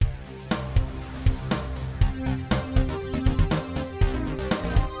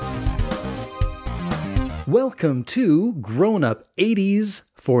Welcome to Grown Up 80s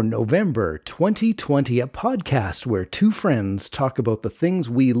for November 2020, a podcast where two friends talk about the things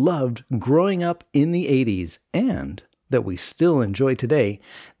we loved growing up in the 80s and that we still enjoy today.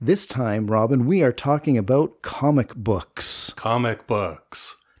 This time, Robin, we are talking about comic books. Comic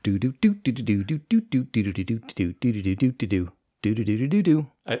books. I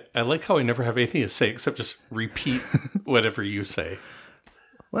like how I never have anything to say except just repeat whatever you say.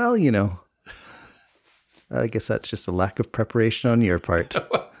 Well, you know, I guess that's just a lack of preparation on your part.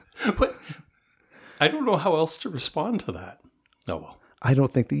 What? I don't know how else to respond to that. Oh, well. I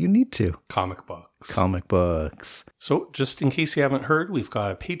don't think that you need to. Comic books. Comic books. So just in case you haven't heard, we've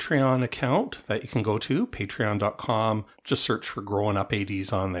got a Patreon account that you can go to, patreon.com. Just search for Growing Up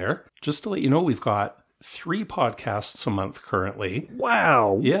 80s on there. Just to let you know, we've got 3 podcasts a month currently.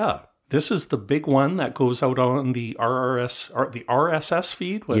 Wow. Yeah. This is the big one that goes out on the RSS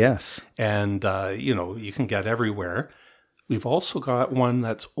feed. Yes. And, you can get everywhere. We've also got one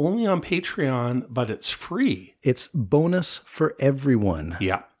that's only on Patreon, but it's free. It's bonus for everyone.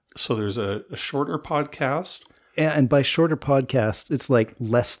 Yeah. So there's a shorter podcast. And by shorter podcast, it's like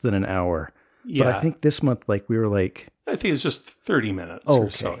less than an hour. Yeah. But I think this month, I think it's just 30 minutes or or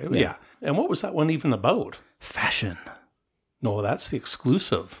so. Yeah. And what was that one even about? Fashion. No, that's the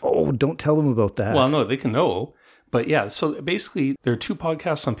exclusive. Oh, don't tell them about that. Well, no, they can know. But yeah, so basically there are 2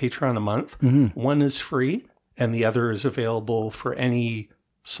 podcasts on Patreon a month. Mm-hmm. One is free and the other is available for any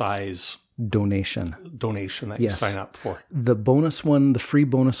size donation that you sign up for. The bonus one, the free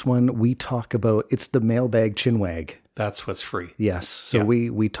bonus one, we talk about, it's the mailbag chinwag. That's what's free. Yes. So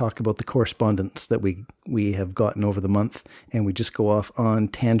we talk about the correspondence that we have gotten over the month, and we just go off on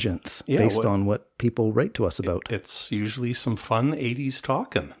tangents based on what people write to us about. It's usually some fun 80s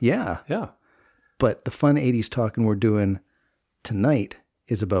talking. Yeah. Yeah. But the fun 80s talking we're doing tonight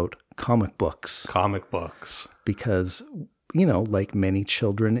is about comic books. Comic books. Because, like many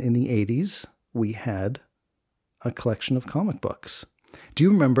children in the 80s, we had a collection of comic books. Do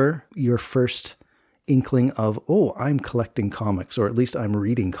you remember your first inkling of, I'm collecting comics, or at least I'm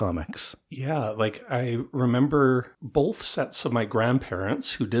reading comics? Yeah, like I remember both sets of my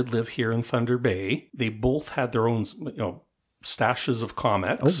grandparents who did live here in Thunder Bay. They both had their own, stashes of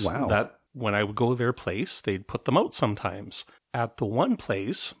comics. Oh, wow. That when I would go to their place, they'd put them out sometimes. At the one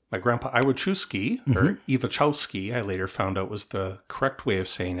place, my grandpa Iwachowski, or Iwachowski, I later found out was the correct way of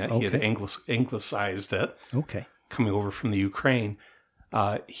saying it. Okay. He had anglicized it. Okay. Coming over from the Ukraine.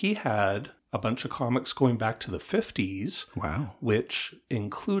 He had a bunch of comics going back to the 50s. Wow. Which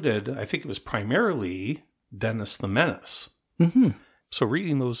included, I think it was primarily Dennis the Menace. Mm-hmm. So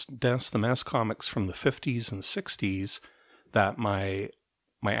reading those Dennis the Menace comics from the 50s and 60s that my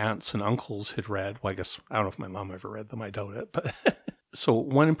aunts and uncles had read. Well, I guess, I don't know if my mom ever read them. I doubt it. But so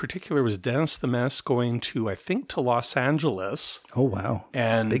one in particular was Dennis the Menace going to Los Angeles. Oh, wow.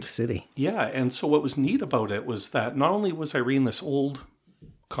 And big city. Yeah. And so what was neat about it was that not only was I reading this old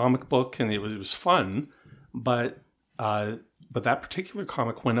comic book and it was fun, but that particular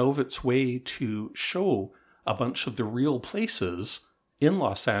comic went out of its way to show a bunch of the real places in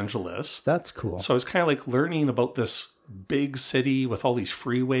Los Angeles. That's cool. So I was kind of like learning about this big city with all these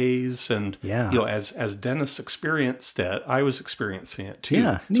freeways, and as Dennis experienced it, I was experiencing it too.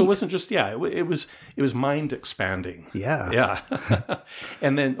 Yeah, so it wasn't just it was mind expanding. Yeah.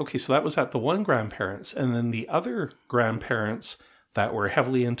 And then so that was at the one grandparents, and then the other grandparents that were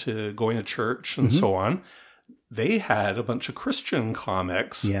heavily into going to church and so on, they had a bunch of Christian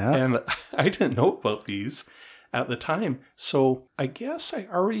comics. Yeah. And I didn't know about these at the time. So I guess I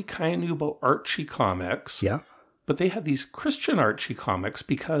already kind of knew about Archie comics. Yeah. But they had these Christian Archie comics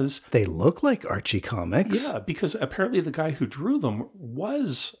because... They look like Archie comics. Yeah, because apparently the guy who drew them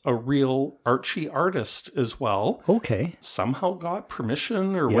was a real Archie artist as well. Okay. Somehow got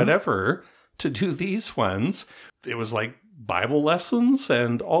permission or whatever to do these ones. It was like Bible lessons,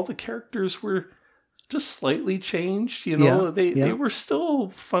 and all the characters were just slightly changed. They were still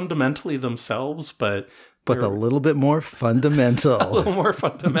fundamentally themselves, but a little bit more fundamental. A little more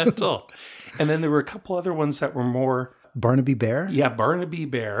fundamental. And then there were a couple other ones that were more... Barnaby Bear? Yeah, Barnaby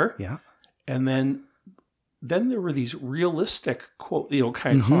Bear. Yeah. And then there were these realistic,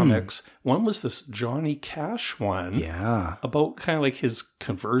 kind of comics. One was this Johnny Cash one. Yeah. About kind of like his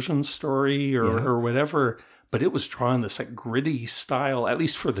conversion story or whatever. But it was drawn this like gritty style, at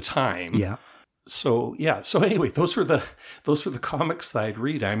least for the time. Yeah. So, So anyway, those were the comics that I'd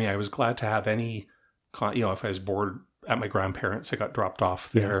read. I mean, I was glad to have any, if I was bored at my grandparents, I got dropped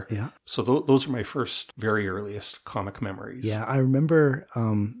off there. Yeah. So those are my first, very earliest comic memories. Yeah, I remember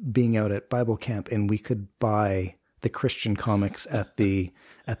being out at Bible camp, and we could buy the Christian comics at the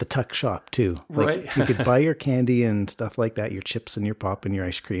tuck shop too. Like, Right. You could buy your candy and stuff like that, your chips and your pop and your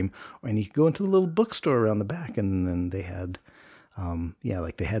ice cream, and you could go into the little bookstore around the back, and then they had,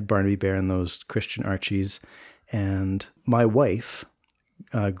 like they had Barnaby Bear and those Christian Archies. And my wife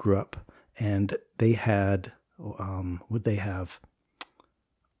grew up, and they had, would they have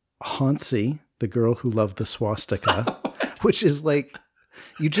Hansi, the girl who loved the swastika, which is like,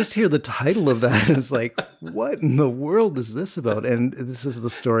 you just hear the title of that and it's like, what in the world is this about? And this is the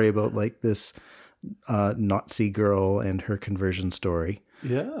story about like this Nazi girl and her conversion story.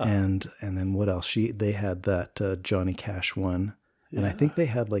 Yeah. And then what else? They had that Johnny Cash one. And I think they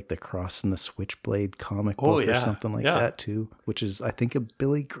had like the Cross and the Switchblade comic book or something like that too, which is, I think, a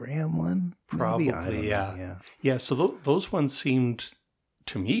Billy Graham one. Probably, Maybe? I don't know. Yeah, so those ones seemed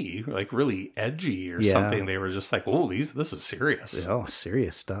to me like really edgy or something. They were just like, oh, this is serious. Oh,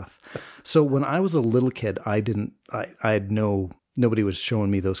 serious stuff. So when I was a little kid, nobody was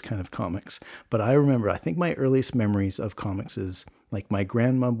showing me those kind of comics. But I remember, I think my earliest memories of comics is like my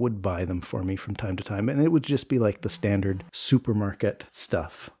grandma would buy them for me from time to time. And it would just be like the standard supermarket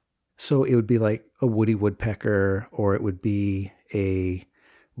stuff. So it would be like a Woody Woodpecker, or it would be a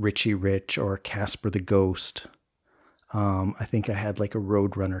Richie Rich or Casper the Ghost. I think I had like a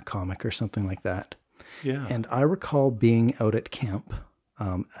Roadrunner comic or something like that. Yeah. And I recall being out at camp,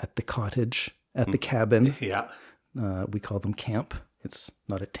 at the cottage, at the cabin. Yeah. We call them camp. It's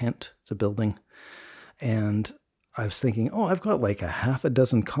not a tent, it's a building. And I was thinking, I've got like a half a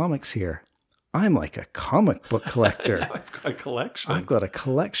dozen comics here. I'm like a comic book collector. I've got a collection. I've got a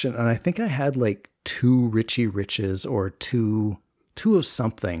collection. And I think I had like 2 Richie Riches or two of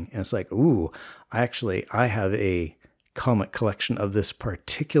something. And it's like, ooh, I have a comic collection of this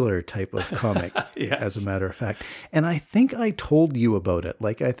particular type of comic, as a matter of fact. And I think I told you about it.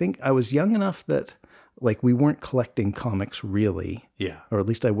 Like, I think I was young enough that like we weren't collecting comics really. Yeah. Or at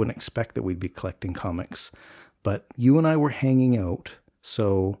least I wouldn't expect that we'd be collecting comics. But you and I were hanging out.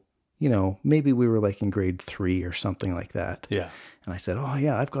 So, maybe we were like in grade 3 or something like that. Yeah. And I said,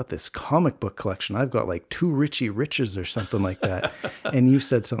 I've got this comic book collection. I've got like 2 Richie Riches or something like that. And you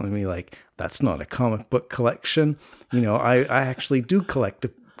said something to me like, that's not a comic book collection. I actually do collect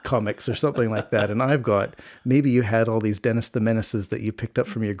comics or something like that. And I've got, maybe you had all these Dennis the Menaces that you picked up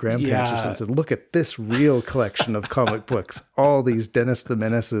from your grandparents or something. Said, look at this real collection of comic books, all these Dennis the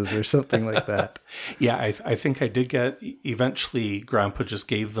Menaces or something like that. Yeah, I think I did get, eventually Grandpa just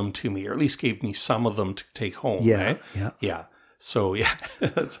gave them to me, or at least gave me some of them to take home. Yeah, right? Yeah. So yeah,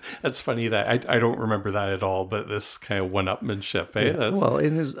 that's funny that I don't remember that at all, but this kind of one-upmanship. Eh? Yeah. Well,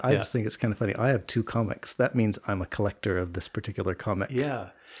 I just think it's kind of funny. I have 2 comics. That means I'm a collector of this particular comic. Yeah.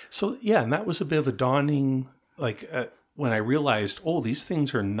 So yeah, and that was a bit of a dawning, like when I realized, these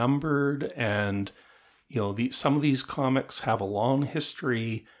things are numbered, and some of these comics have a long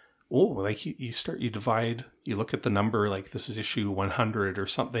history. Like you divide, you look at the number, like this is issue 100 or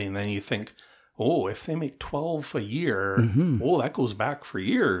something, and then you think, if they make 12 a year, that goes back for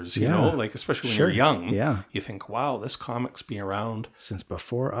years, you know, like especially when you're young. Yeah. You think, wow, this comic's been around since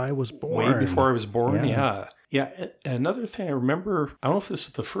before I was born. Way before I was born, yeah. Another thing I remember, I don't know if this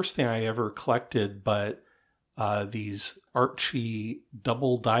is the first thing I ever collected, but these Archie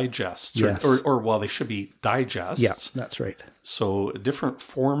double digests, or they should be digests. Yeah, that's right. So a different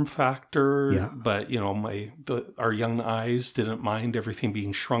form factor, but our young eyes didn't mind everything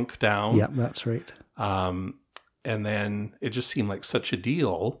being shrunk down. Yeah, that's right. And then it just seemed like such a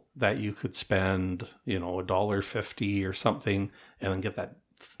deal that you could spend, $1.50 or something, and then get that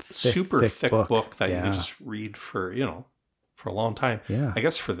super thick book that you could just read for a long time. Yeah. I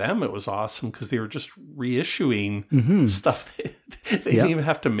guess for them it was awesome because they were just reissuing stuff. They didn't even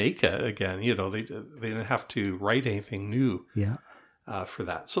have to make it again. They didn't have to write anything new. Yeah. For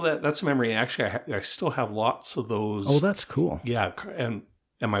that. So that's a memory. Actually, I still have lots of those. Oh, that's cool. Yeah. And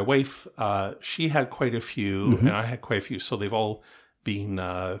my wife, she had quite a few, and I had quite a few. So they've all been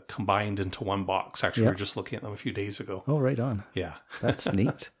combined into one box. Actually, we were just looking at them a few days ago. Oh, right on. Yeah. That's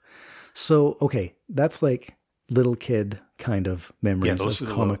neat. So, okay, that's like little kid kind of memories of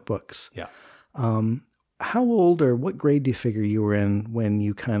comic books. Yeah. How old or what grade do you figure you were in when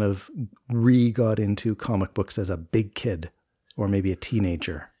you kind of got into comic books as a big kid or maybe a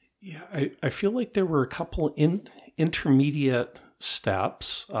teenager? Yeah, I feel like there were a couple intermediate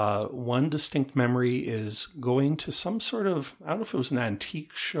steps. One distinct memory is going to some sort of, I don't know if it was an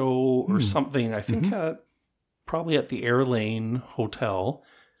antique show or something. I think probably at the Air Lane Hotel,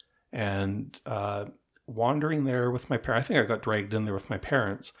 and wandering there with my parents. I think I got dragged in there with my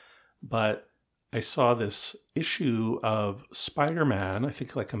parents, but I saw this issue of Spider-Man, I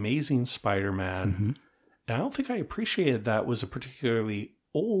think like Amazing Spider-Man, And I don't think I appreciated that was a particularly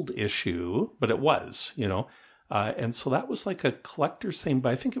old issue, but it was, and so that was like a collector's thing,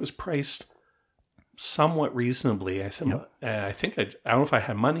 but I think it was priced somewhat reasonably. I said, I think I don't know if I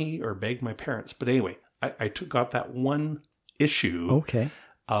had money or begged my parents, but anyway, I got that one issue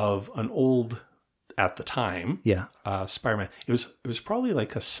of an old, at the time, Spider-Man. It was probably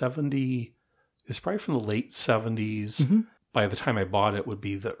like a 70. It's probably from the late 70s. Mm-hmm. By the time I bought it, would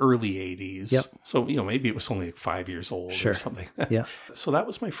be the early 80s. Yep. So, maybe it was only like 5 years old or something. Yeah. So that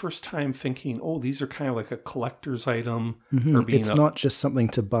was my first time thinking, oh, these are kind of like a collector's item. Mm-hmm. Or it's not just something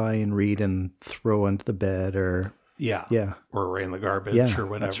to buy and read and throw under the bed or... Yeah. Or right in the garbage or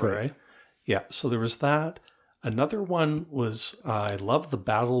whatever, that's right? Yeah. So there was that. Another one was, I love the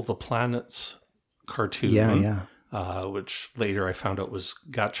Battle of the Planets cartoon. Yeah. Which later I found out was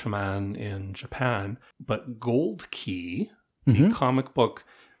Gatchaman in Japan. But Gold Key... the comic book.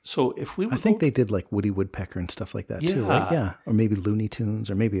 So if we would I think they did like Woody Woodpecker and stuff like that too, right? Yeah. Or maybe Looney Tunes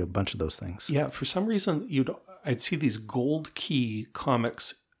or maybe a bunch of those things. Yeah. For some reason, I'd see these Gold Key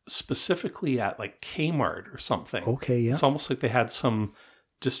comics specifically at like Kmart or something. Okay, yeah. It's almost like they had some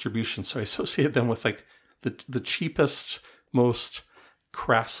distribution. So I associated them with like the cheapest, most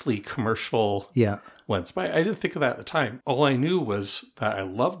crassly commercial ones. But I didn't think of that at the time. All I knew was that I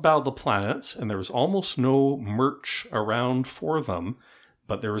loved Battle of the Planets, and there was almost no merch around for them.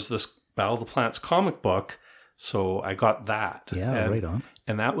 But there was this Battle of the Planets comic book, so I got that. Yeah, right on.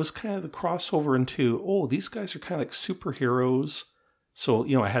 And that was kind of the crossover into, these guys are kind of like superheroes. So,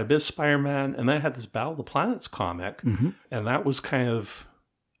 I had a bit of Spider-Man, and then I had this Battle of the Planets comic, and that was kind of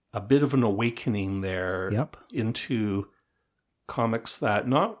a bit of an awakening there into comics that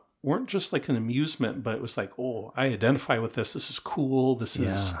weren't just like an amusement, but it was like, I identify with this. This is cool. This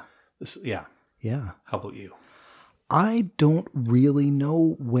is. How about you? I don't really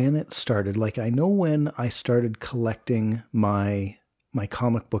know when it started. Like, I know when I started collecting my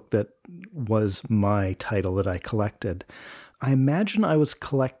comic book that was my title that I collected. I imagine I was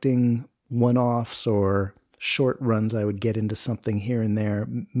collecting one-offs or short runs. I would get into something here and there,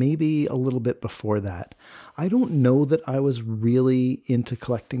 maybe a little bit before that. I don't know that I was really into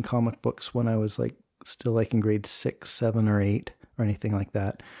collecting comic books when I was like still like in grade 6, 7, or 8 or anything like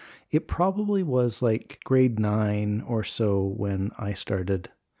that. It probably was like grade 9 or so when I started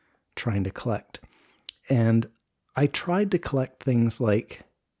trying to collect. And I tried to collect things like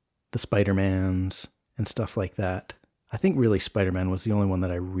the Spider-Mans and stuff like that. I think really Spider-Man was the only one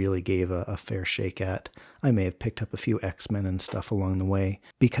that I really gave a fair shake at. I may have picked up a few X-Men and stuff along the way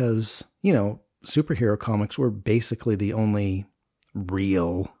because, superhero comics were basically the only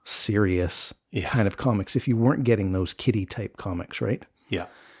real, serious kind of comics if you weren't getting those kiddie type comics, right? Yeah.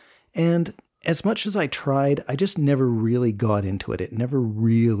 And as much as I tried, I just never really got into it. It never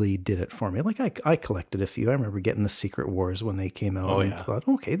really did it for me. Like I collected a few. I remember getting the Secret Wars when they came out and thought,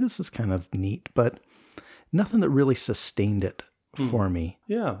 okay, this is kind of neat, but nothing that really sustained it for me.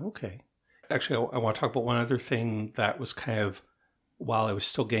 Yeah, okay. Actually, I want to talk about one other thing that was kind of, while I was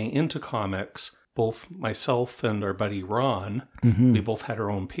still getting into comics, both myself and our buddy Ron, we both had our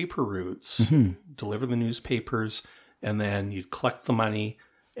own paper routes, deliver the newspapers, and then you'd collect the money.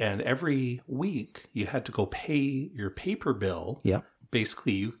 And every week you had to go pay your paper bill. Yeah.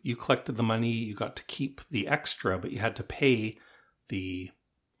 Basically, you collected the money, you got to keep the extra, but you had to pay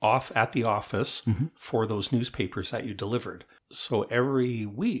at the office for those newspapers that you delivered. So every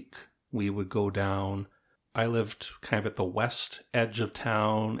week we would go down. I lived kind of at the west edge of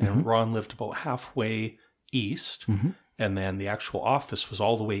town, and Ron lived about halfway east. And then the actual office was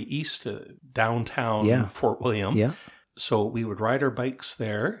all the way east to downtown Fort William. Yeah. So we would ride our bikes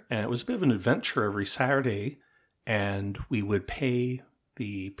there, and it was a bit of an adventure every Saturday, and we would pay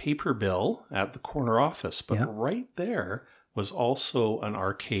the paper bill at the corner office. But right there was also an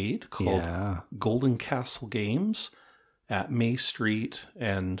arcade called Golden Castle Games at May Street,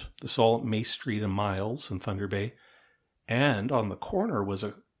 and this all at May Street and Miles in Thunder Bay. And on the corner was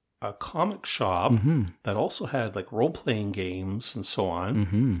a comic shop that also had like role-playing games and so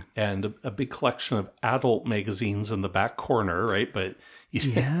on, and a big collection of adult magazines in the back corner, right? But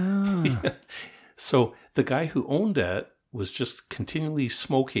so the guy who owned it was just continually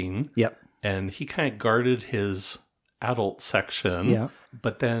smoking, and he kind of guarded his adult section.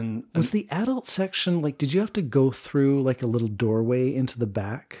 But then was the adult section like? Did you have to go through like a little doorway into the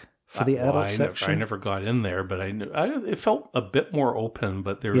back? For the adult section? I never got in there, but it felt a bit more open.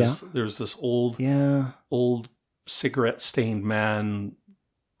 But there's this old cigarette-stained man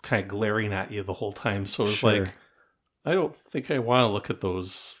kind of glaring at you the whole time. So it's like, I don't think I want to look at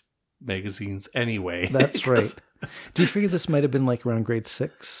those magazines anyway. That's right. Do you figure this might have been like around grade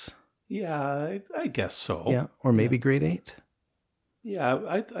 6? Yeah, I guess so. Yeah, or maybe grade 8.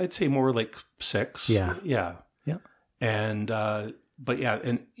 Yeah, I'd say more like 6. Yeah. Yeah. Yeah. And, but yeah,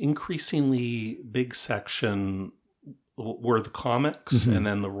 an increasingly big section were the comics and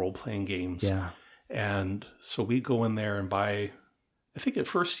then the role-playing games. Yeah. And so we go in there and buy, I think at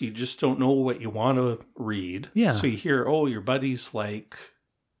first you just don't know what you want to read. Yeah. So you hear, oh, your buddies like,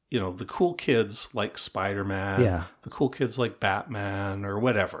 the cool kids like Spider-Man. Yeah. The cool kids like Batman or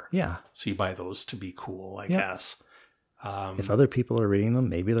whatever. Yeah. So you buy those to be cool, I guess. If other people are reading them,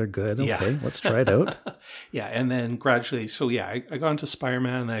 maybe they're good. Okay, let's try it out. Yeah, and then gradually, so yeah, I got into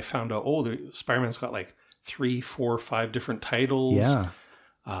Spider-Man and I found out, Spider-Man's got like 3, 4, 5 different titles. Yeah.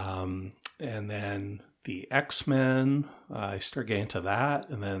 And then the X-Men, I started getting into that.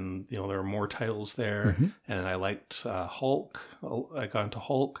 And then, there are more titles there. And I liked Hulk. I got into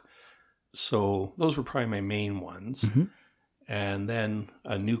Hulk. So those were probably my main ones. And then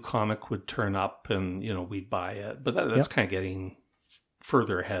a new comic would turn up and, we'd buy it. But that's kind of getting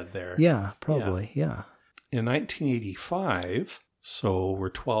further ahead there. Yeah, probably. Yeah. In 1985, so we're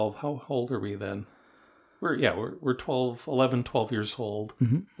 12. How old are we then? We're 12 years old.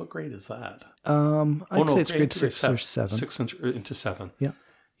 What grade is that? I'd say it's grade 6 or 7. 6 into 7. Yeah.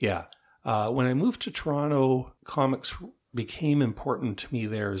 Yeah. When I moved to Toronto, comics became important to me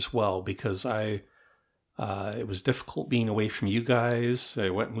there as well because it was difficult being away from you guys. I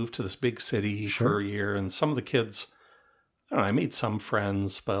moved to this big city for a year, and some of the kids, I made some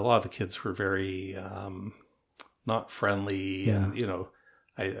friends, but a lot of the kids were very not friendly. Yeah. And,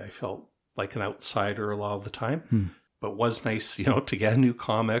 I felt like an outsider a lot of the time. But it was nice, to get a new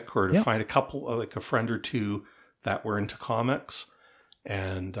comic or to find a couple, like a friend or two that were into comics.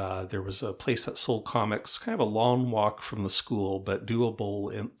 And there was a place that sold comics, kind of a long walk from the school, but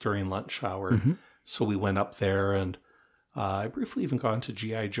doable during lunch hour. So we went up there, and I briefly even got into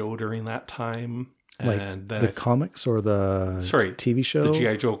G.I. Joe during that time. Like and then the comics or the TV show? The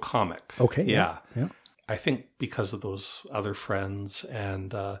G.I. Joe comic. Okay. Yeah. Yeah. I think because of those other friends,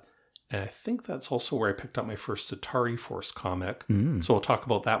 and I think that's also where I picked up my first Atari Force comic. So we'll talk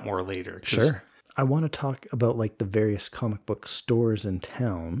about that more later. Sure. I want to talk about like the various comic book stores in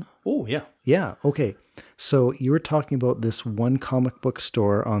town. Oh, yeah. Yeah. Okay. So you were talking about this one comic book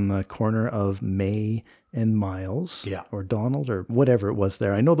store on the corner of May and Miles. Yeah. Or Donald or whatever it was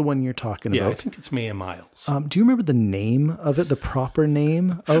there. I know the one you're talking about. Yeah, I think it's May and Miles. Do you remember the name of it, the proper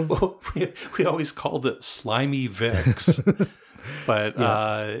name of? Well, we always called it Slimy Vicks. But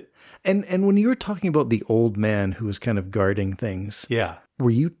And when you were talking about the old man who was kind of guarding things, yeah. Were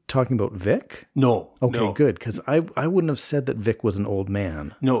you talking about Vic? No. Okay, no. good, because I wouldn't have said that Vic was an old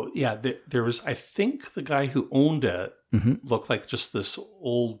man. No, yeah, there was, I think the guy who owned it looked like just this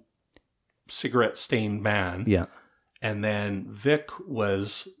old cigarette-stained man. Yeah. And then Vic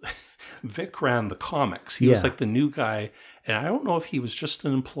ran the comics. He was like the new guy. And I don't know if he was just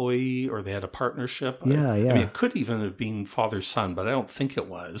an employee or they had a partnership. Yeah. I mean, it could even have been father-son, but I don't think it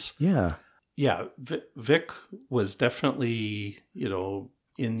was. Yeah. Yeah, Vic was definitely, in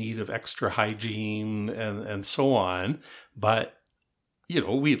need of extra hygiene and so on. But,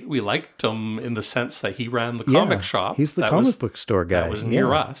 we liked him in the sense that he ran the comic shop. He's the comic book store guy. That was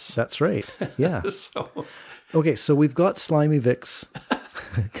near us. That's right. Yeah. So, okay, so we've got Slimy Vic's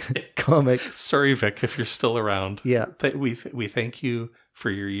comics. Sorry, Vic, if you're still around. Yeah. We thank you for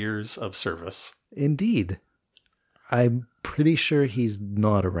your years of service. Indeed. I'm pretty sure he's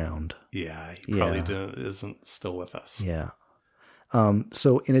not around. Yeah, he probably isn't still with us. Yeah.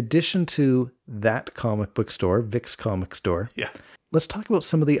 So in addition to that comic book store, Vic's comic store, let's talk about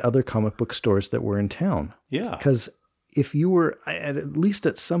some of the other comic book stores that were in town. Yeah. Because if you were, at least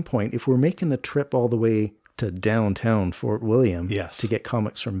at some point, if we're making the trip all the way to downtown Fort William to get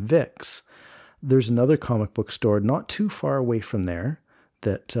comics from Vic's, there's another comic book store not too far away from there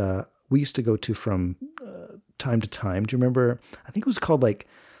that we used to go to from time to time. Do you remember? I think it was called like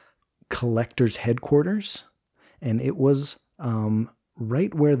Collector's Headquarters, and it was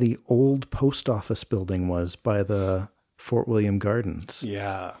right where the old post office building was by the Fort William Gardens.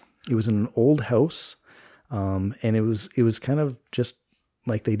 Yeah, it was in an old house, and it was kind of just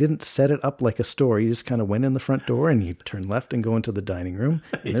like they didn't set it up like a store. You just kind of went in the front door and you turn left and go into the dining room,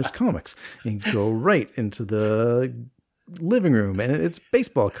 and there's comics, and you go right into the living room and it's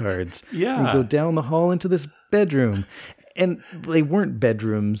baseball cards. Yeah. And you go down the hall into this bedroom, and they weren't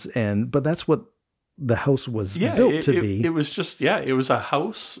bedrooms, but that's what the house was built to be. It was just, it was a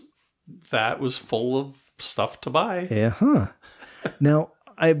house that was full of stuff to buy. Yeah. Now,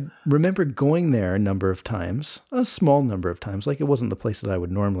 I remember going there a small number of times, like it wasn't the place that I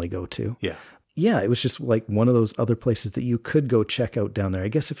would normally go to. Yeah. yeah, it was just like one of those other places that you could go check out down there. I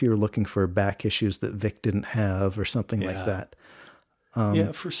guess if you were looking for back issues that Vic didn't have or something like that.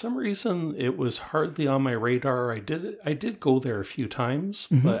 Yeah, for some reason it was hardly on my radar. I did go there a few times,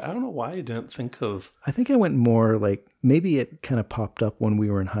 but I don't know why I didn't think of. I think I went more like maybe it kind of popped up when we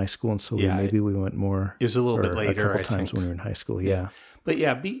were in high school, and so maybe we went more. It was a little bit later, a couple times when we were in high school. Yeah. But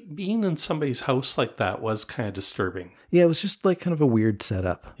yeah, being in somebody's house like that was kind of disturbing. Yeah, it was just like kind of a weird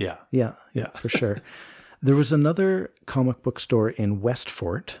setup. Yeah. Yeah, for sure. There was another comic book store in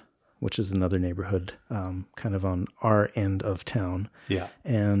Westfort, which is another neighborhood kind of on our end of town. Yeah.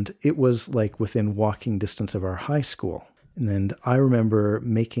 And it was like within walking distance of our high school. And I remember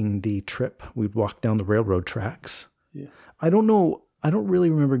making the trip. We'd walk down the railroad tracks. Yeah. I don't really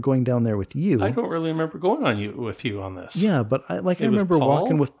remember going down there with you. I don't really remember going with you on this. Yeah, but I remember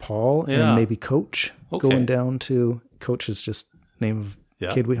walking with Paul and maybe Coach going down to Coach is just name of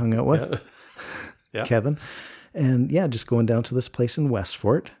kid we hung out with. Yeah. Kevin. And just going down to this place in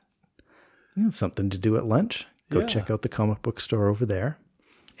Westfort. Something to do at lunch. Go check out the comic book store over there.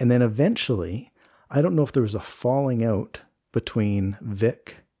 And then eventually, I don't know if there was a falling out between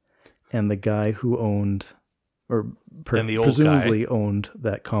Vic and the guy who owned or presumably owned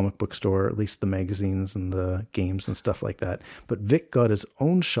that comic book store, at least the magazines and the games and stuff like that. But Vic got his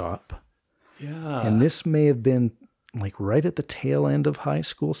own shop. Yeah. And this may have been like right at the tail end of high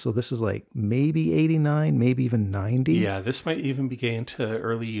school. So this is like maybe 89, maybe even 90. Yeah, this might even be getting to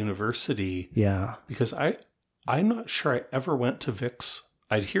early university. Yeah. Because I'm not sure I ever went to Vic's.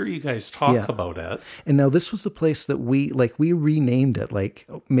 I'd hear you guys talk about it. And now this was the place that we renamed it. Like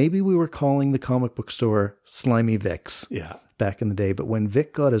maybe we were calling the comic book store Slimy Vic's back in the day. But when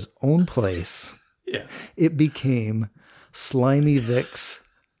Vic got his own place, it became Slimy Vic's.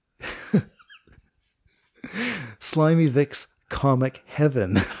 Slimy Vic's Comic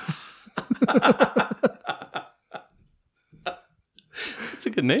Heaven. That's a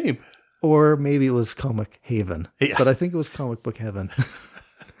good name. Or maybe it was Comic Haven. Yeah. But I think it was Comic Book Heaven.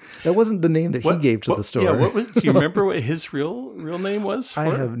 That wasn't the name that he gave to the store. Yeah, do you remember what his real name was? I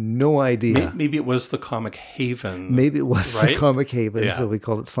have no idea. Maybe it was the Comic Haven. Maybe it was the Comic Haven, so we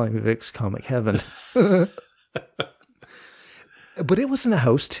called it Slimy Vic's Comic Heaven. But it was in a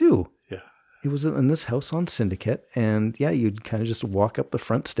house too. Yeah. It was in this house on Syndicate, and you'd kind of just walk up the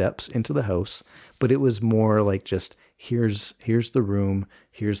front steps into the house, but it was more like just here's the room,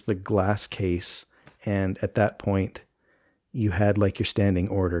 here's the glass case, and at that point you had like your standing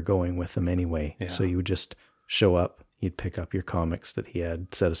order going with him anyway. Yeah. So you would just show up, you'd pick up your comics that he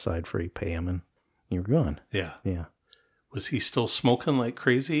had set aside for you, pay him, and you were gone. Yeah. Yeah. Was he still smoking like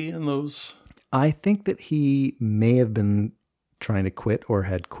crazy in those? I think that he may have been trying to quit or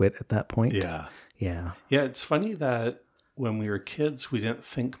had quit at that point. Yeah. Yeah. Yeah, it's funny that when we were kids, we didn't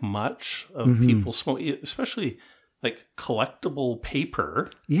think much of people smoking, especially like collectible paper.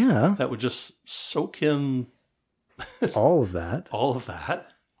 Yeah. That would just soak in all of that. All of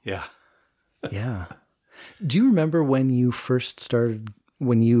that. Yeah. Yeah. Do you remember when you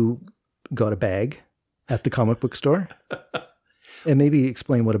got a bag at the comic book store? And maybe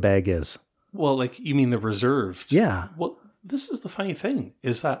explain what a bag is. Well, like you mean the reserved? Yeah. Well, this is the funny thing,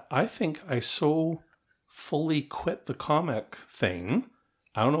 is that I think I so fully quit the comic thing.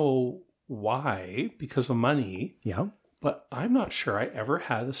 I don't know why, because of money. Yeah. But I'm not sure I ever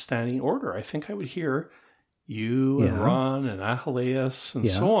had a standing order. I think I would hear you and Ron and Ahaleus and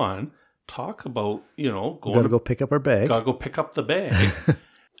so on talk about, gotta go pick up our bag. Gotta go pick up the bag.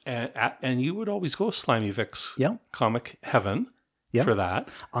 and you would always go Slimy Vic's Comic Heaven. Yep. For that.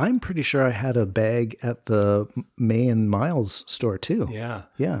 I'm pretty sure I had a bag at the May and Miles store too. Yeah.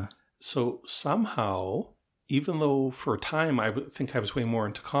 Yeah. So somehow, even though for a time I think I was way more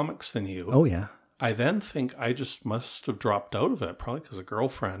into comics than you. Oh, yeah. I then think I just must have dropped out of it, probably because of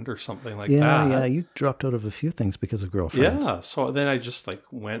girlfriend or something like that. Yeah, you dropped out of a few things because of girlfriends. Yeah. So then I just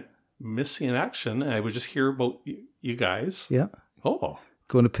went missing in action, and I would just hear about you guys. Yeah. Oh.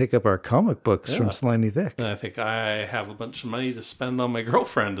 Going to pick up our comic books from Slimy Vic. And I think I have a bunch of money to spend on my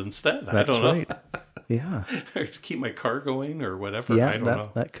girlfriend instead. That's I don't know. Right. Yeah. Or to keep my car going or whatever. Yeah, I don't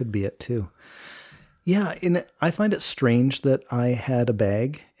know. That could be it too. Yeah, and I find it strange that I had a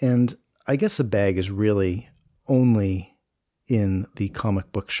bag, and I guess a bag is really only in the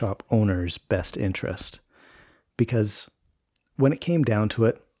comic book shop owner's best interest. Because when it came down to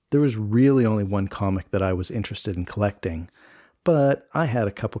it, there was really only one comic that I was interested in collecting. But I had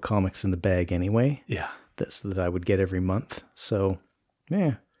a couple comics in the bag anyway. Yeah. That I would get every month. So,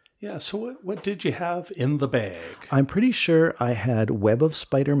 yeah. Yeah, so what did you have in the bag? I'm pretty sure I had Web of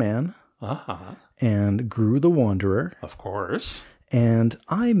Spider-Man. Uh-huh. And Gru the Wanderer. Of course. And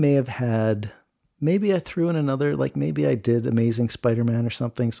I may have had Maybe I threw in another, like maybe I did Amazing Spider-Man or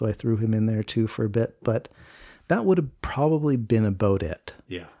something, so I threw him in there too for a bit, but that would have probably been about it.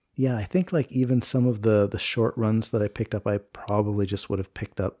 Yeah. Yeah, I think like even some of the short runs that I picked up, I probably just would have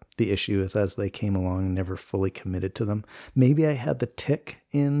picked up the issues as they came along and never fully committed to them. Maybe I had the Tick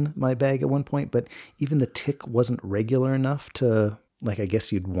in my bag at one point, but even the Tick wasn't regular enough to, like, I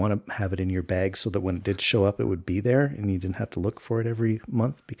guess you'd want to have it in your bag so that when it did show up, it would be there and you didn't have to look for it every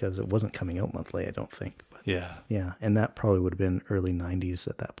month because it wasn't coming out monthly, I don't think. But yeah, and that probably would have been early 90s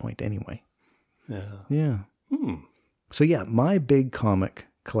at that point anyway. Yeah. So yeah, my big comic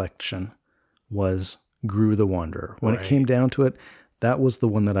collection was Gru the Wanderer. When it came down to it, that was the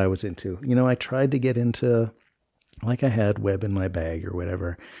one that I was into. You know, I tried to get into, like I had Web in my bag or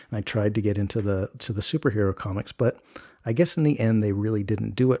whatever, and I tried to get into the superhero comics, but I guess in the end they really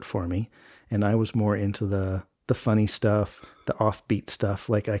didn't do it for me, and I was more into the funny stuff, the offbeat stuff.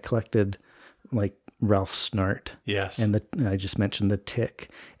 Like I collected like Ralph Snart. Yes. And I just mentioned the Tick,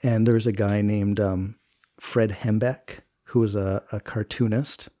 and there's a guy named Fred Hembeck, who was a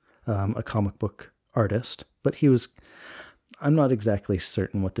cartoonist, a comic book artist, but I'm not exactly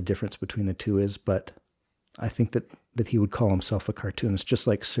certain what the difference between the two is, but I think that he would call himself a cartoonist, just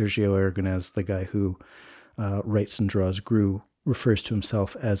like Sergio Aragonés, the guy who writes and draws Gru, refers to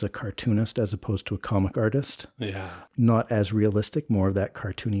himself as a cartoonist as opposed to a comic artist. Yeah. Not as realistic, more of that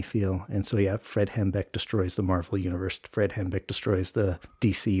cartoony feel. And so, yeah, Fred Hembeck destroys the Marvel universe. Fred Hembeck destroys the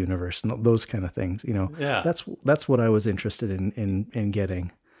DC universe and those kind of things, you know. Yeah. That's what I was interested in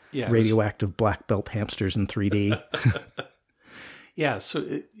getting. Yeah. Radioactive black belt hamsters in 3D. Yeah.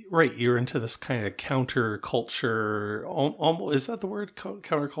 So, right. You're into this kind of counterculture. Almost, is that the word?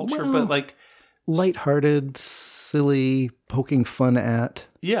 Counterculture? Well, but like, lighthearted, silly, poking fun at.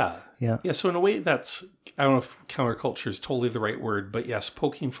 Yeah. So in a way, that's, I don't know if counterculture is totally the right word, but yes,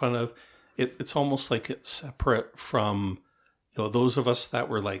 poking fun of it. It's almost like it's separate from, you know, those of us that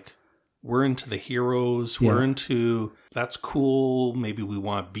were like, we're into the heroes. Yeah. We're into, that's cool. Maybe we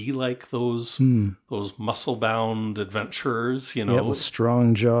want to be like those muscle-bound adventurers, you know. Yeah, with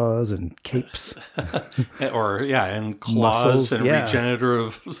strong jaws and capes. and claws. Muscles, and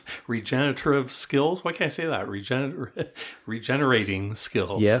regenerative skills. Why can't I say that? Regenerating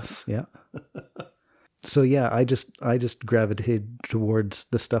skills. Yes, yeah. So yeah, I just gravitated towards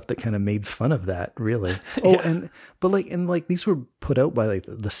the stuff that kind of made fun of that, really. Oh, yeah. But these were put out by like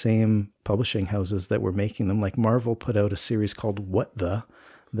the same publishing houses that were making them. Like Marvel put out a series called What The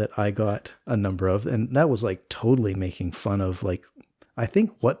that I got a number of, and that was like totally making fun of, like, I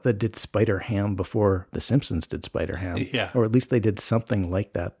think What The did Spider-Ham before The Simpsons did Spider-Ham. Yeah. Or at least they did something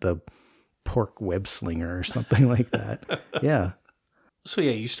like that, the pork web slinger or something like that. Yeah. So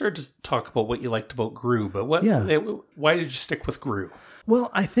yeah, you started to talk about what you liked about Gru, but why did you stick with Gru? Well,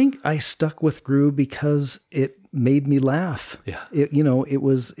 I think I stuck with Gru because it made me laugh. Yeah. It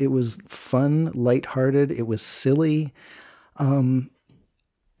was fun, lighthearted. It was silly.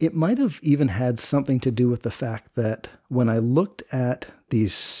 It might have even had something to do with the fact that when I looked at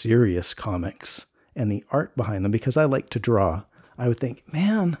these serious comics and the art behind them, because I like to draw, I would think,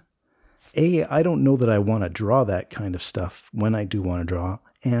 man, I don't know that I want to draw that kind of stuff when I do want to draw.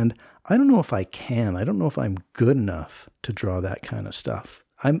 And I don't know if I can. I don't know if I'm good enough to draw that kind of stuff.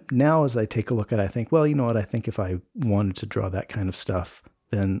 Now as I take a look at it, I think, well, you know what? I think if I wanted to draw that kind of stuff,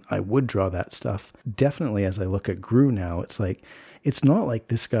 then I would draw that stuff. Definitely as I look at Gru now, it's like, it's not like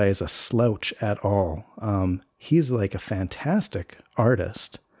this guy is a slouch at all. He's like a fantastic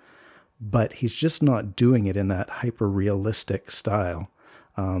artist, but he's just not doing it in that hyper-realistic style.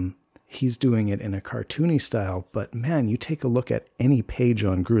 He's doing it in a cartoony style, but man, you take a look at any page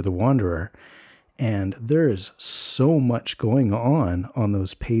on Gru the Wanderer, and there's so much going on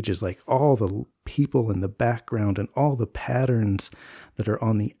those pages, like all the people in the background and all the patterns that are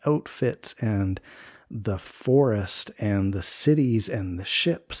on the outfits and the forest and the cities and the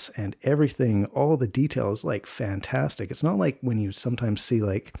ships and everything, all the details, like fantastic. It's not like when you sometimes see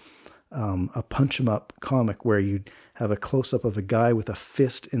like a punch 'em up comic where you'd have a close-up of a guy with a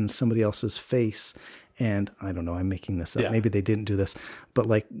fist in somebody else's face. And I don't know, I'm making this up. Yeah. Maybe they didn't do this, but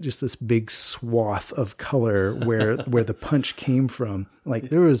like just this big swath of color where the punch came from. Like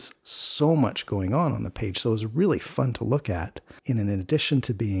there was so much going on the page. So it was really fun to look at. And in addition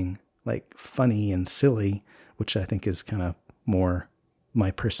to being like funny and silly, which I think is kind of more my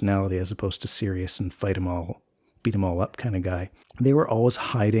personality as opposed to serious and fight them all, beat them all up kind of guy, they were always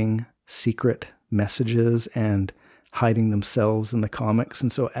hiding secret messages and hiding themselves in the comics. And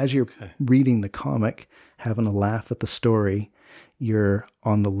so as you're reading the comic, having a laugh at the story, you're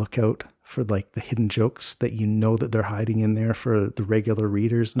on the lookout for like the hidden jokes that you know that they're hiding in there for the regular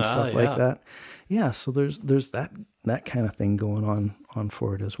readers and stuff like that. Yeah, so there's that kind of thing going on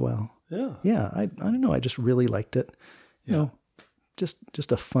for it as well. Yeah. Yeah, I don't know. I just really liked it. You know,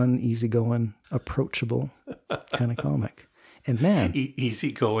 just a fun, easygoing, approachable kind of comic. And man,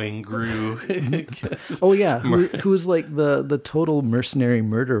 easygoing Gru. Oh yeah, who was like the total mercenary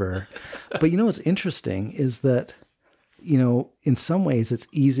murderer. But you know what's interesting is that, you know, in some ways it's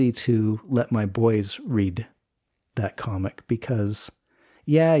easy to let my boys read that comic because,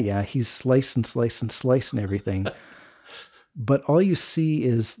 yeah, he's slice and slice and slice and everything. But all you see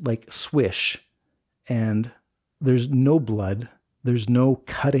is like swish, and there's no blood. There's no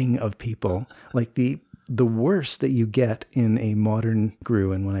cutting of people. Like the worst that you get in a modern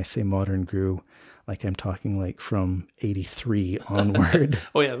Gru, and when I say modern Gru, like I'm talking like from 83 onward.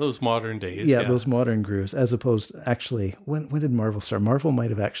 Oh yeah, those modern days. Yeah, those modern Grus, as opposed actually, when did Marvel start? Marvel might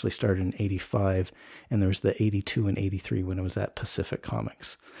have actually started in 85, and there was the 82 and 83 when it was at Pacific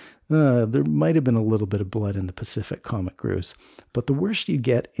Comics. There might have been a little bit of blood in the Pacific comic Grus, but the worst you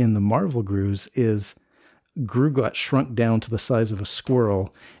get in the Marvel Grus is Gru got shrunk down to the size of a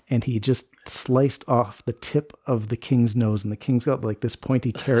squirrel, and he just sliced off the tip of the king's nose, and the king's got like this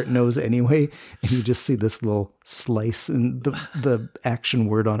pointy carrot nose anyway, and you just see this little slice, and the action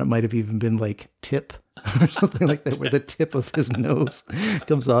word on it might have even been like tip or something like that, where the tip of his nose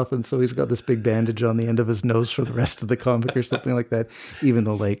comes off, and so he's got this big bandage on the end of his nose for the rest of the comic or something like that, even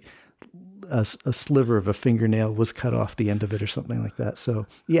though like a sliver of a fingernail was cut off the end of it or something like that. So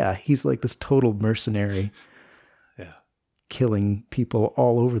yeah, he's like this total mercenary, killing people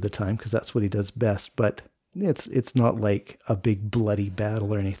all over the time because that's what he does best. But it's not like a big bloody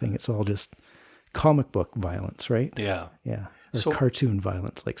battle or anything. It's all just comic book violence, right? Yeah. Or cartoon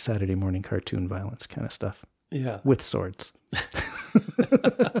violence, like Saturday morning cartoon violence kind of stuff. Yeah. With swords.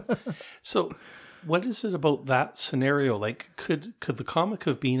 So what is it about that scenario? Like, could the comic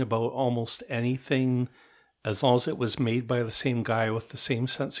have been about almost anything as long as it was made by the same guy with the same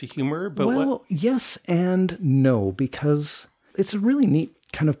sense of humor? But yes and no, because it's a really neat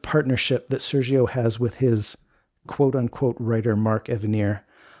kind of partnership that Sergio has with his quote-unquote writer, Mark Evanier.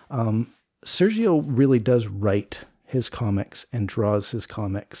 Sergio really does write his comics and draws his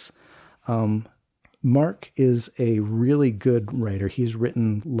comics. Mark is a really good writer. He's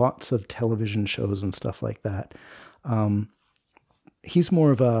written lots of television shows and stuff like that. He's more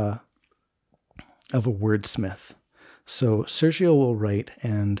of a wordsmith. So Sergio will write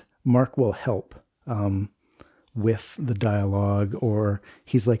and Mark will help with the dialogue, or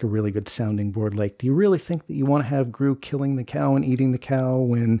he's like a really good sounding board. Like, do you really think that you want to have Gru killing the cow and eating the cow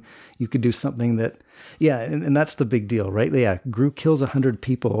when you could do something that, and that's the big deal, right? Yeah, Gru kills 100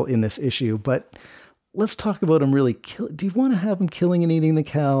 people in this issue, but let's talk about him really do you want to have him killing and eating the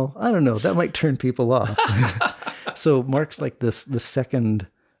cow? I don't know. That might turn people off. So Mark's like the second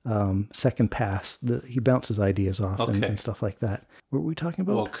pass. He bounces ideas off and stuff like that. What were we talking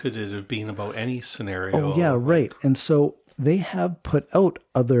about? Well, could it have been about any scenario? Oh, yeah, right. And so they have put out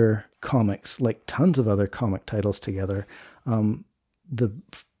other comics, like tons of other comic titles together. The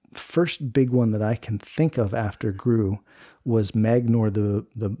first big one that I can think of after Gru was Magnor,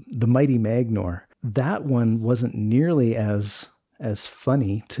 the Mighty Magnor. That one wasn't nearly as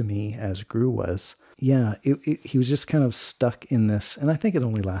funny to me as Gru was. Yeah, he was just kind of stuck in this, and I think it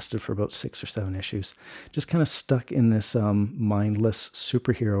only lasted for about 6 or 7 issues, just kind of stuck in this mindless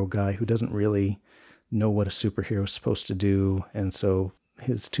superhero guy who doesn't really know what a superhero is supposed to do, and so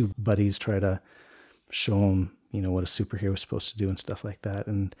his two buddies try to show him, what a superhero is supposed to do and stuff like that.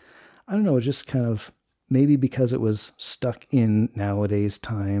 And I don't know, just kind of, maybe because it was stuck in nowadays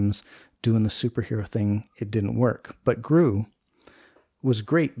times, doing the superhero thing, it didn't work. But Gru was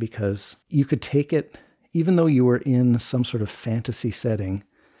great because you could take it, even though you were in some sort of fantasy setting,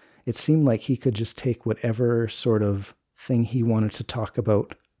 it seemed like he could just take whatever sort of thing he wanted to talk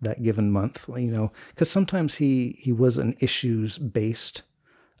about that given month, because sometimes he was an issues-based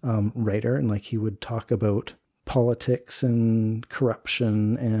writer, and like he would talk about politics and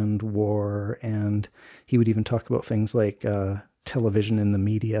corruption and war, and he would even talk about things like television in the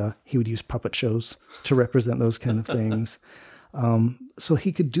media. He would use puppet shows to represent those kind of things. So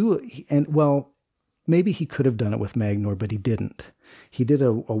he could do it, and maybe he could have done it with Magnor, but he didn't. He did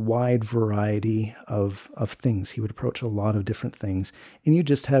a wide variety of things. He would approach a lot of different things, and you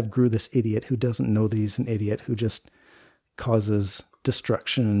just have Gru, this idiot who doesn't know that he's an idiot, who just causes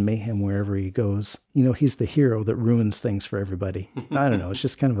destruction and mayhem wherever he goes. He's the hero that ruins things for everybody. I don't know. It's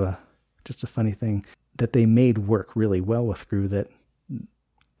just kind of a funny thing that they made work really well with Gru that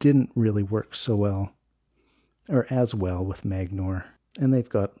didn't really work so well or as well with Magnor. And they've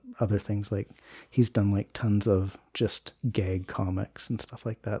got other things like he's done like tons of just gag comics and stuff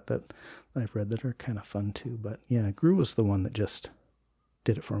like that I've read that are kind of fun too. But yeah, Gru was the one that just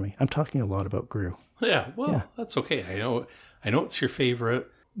did it for me. I'm talking a lot about Gru. Yeah, well, that's okay. I know it's your favorite.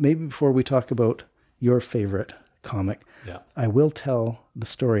 Maybe before we talk about your favorite comic, I will tell the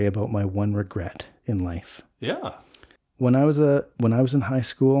story about my one regret in life. Yeah. When I was in high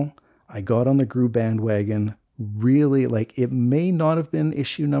school, I got on the Gru bandwagon. Really, like, it may not have been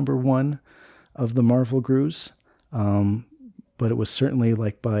issue number 1 of the Marvel Grus, but it was certainly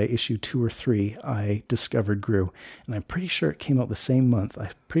like by issue 2 or 3, I discovered Gru. And I'm pretty sure it came out the same month.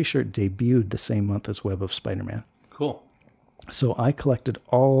 I'm pretty sure it debuted the same month as Web of Spider-Man. Cool. So I collected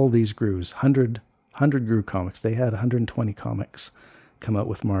all these Grus, 100 Gru comics. They had 120 comics come out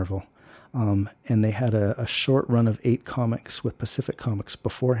with Marvel. And they had a short run of 8 comics with Pacific Comics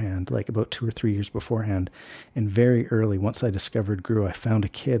beforehand, like about 2 or 3 years beforehand. And very early, once I discovered Gru, I found a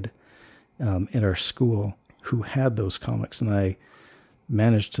kid at our school who had those comics, and I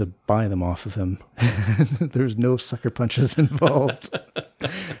managed to buy them off of him. There's no sucker punches involved.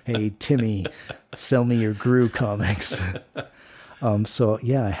 Hey, Timmy, sell me your Gru comics. So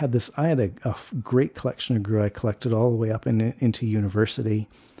yeah, I had a great collection of Gru. I collected all the way up into university.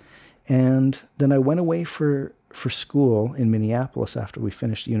 And then I went away for school in Minneapolis after we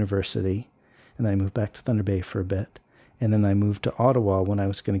finished university. And then I moved back to Thunder Bay for a bit. And then I moved to Ottawa when I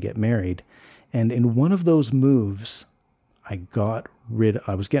was going to get married. And in one of those moves, I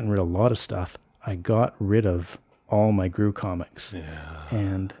was getting rid of a lot of stuff. I got rid of all my Gru comics. Yeah.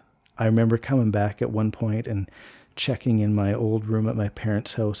 And I remember coming back at one point and checking in my old room at my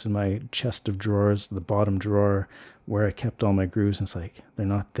parents' house in my chest of drawers, the bottom drawer where I kept all my Grus, and it's like, they're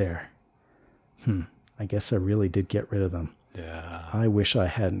not there. I guess I really did get rid of them. Yeah. I wish I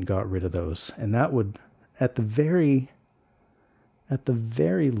hadn't got rid of those. And that would, at the very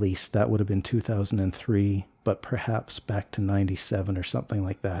least, that would have been 2003, but perhaps back to 97 or something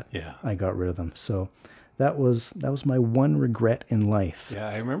like that. Yeah. I got rid of them. So that was my one regret in life. Yeah,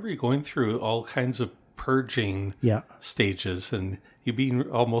 I remember you going through all kinds of purging stages, and you being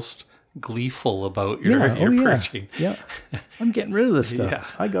almost gleeful about your purging. Yeah. I'm getting rid of this stuff. Yeah.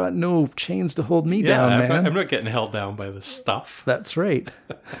 I got no chains to hold me down, man. I'm not getting held down by this stuff. That's right.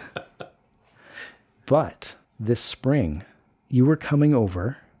 But this spring, you were coming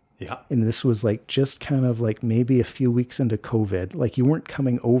over. Yeah. And this was like just kind of like maybe a few weeks into COVID. Like you weren't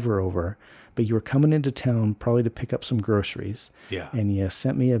coming over, but you were coming into town probably to pick up some groceries. Yeah. And you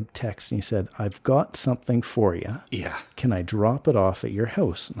sent me a text and you said, I've got something for you. Yeah. Can I drop it off at your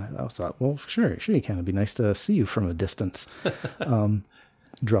house? And I thought, well, sure you can. It'd be nice to see you from a distance.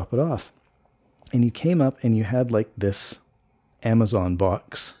 Drop it off. And you came up and you had like this Amazon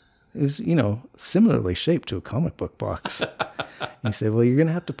box. It was, similarly shaped to a comic book box. And you said, well, you're going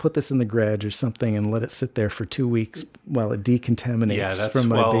to have to put this in the garage or something and let it sit there for 2 weeks while it decontaminates from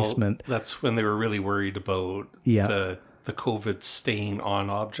my basement. That's when they were really worried about the COVID stain on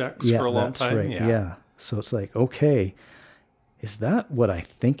objects for a long time. Right. Yeah. So it's like, okay, is that what I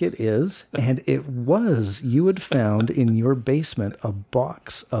think it is? And it was. You had found in your basement a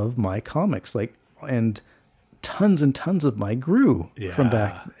box of my comics, and tons and tons of my Gru from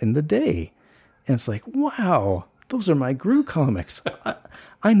back in the day. And it's like, wow, those are my Gru comics.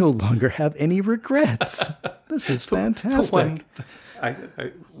 I no longer have any regrets. This is fantastic.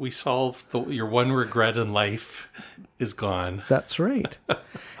 We solved your one regret in life is gone. That's right.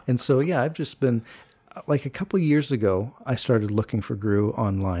 And so, yeah, I've just been, like a couple of years ago, I started looking for Gru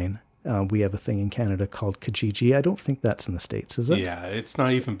online. We have a thing in Canada called Kijiji. I don't think that's in the States, is it? Yeah, it's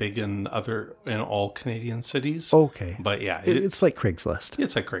not even big in all Canadian cities. Okay. But yeah. It's like Craigslist.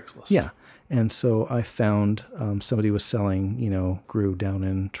 It's like Craigslist. Yeah. And so I found somebody was selling, Gru down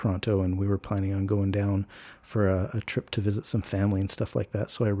in Toronto, and we were planning on going down for a trip to visit some family and stuff like that.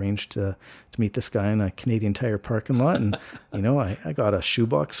 So I arranged to meet this guy in a Canadian Tire parking lot, and I got a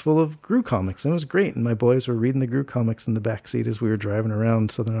shoebox full of Gru comics, and it was great. And my boys were reading the Gru comics in the back seat as we were driving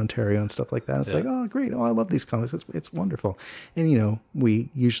around Southern Ontario and stuff like that. It's like, oh, great! Oh, I love these comics. It's wonderful. And we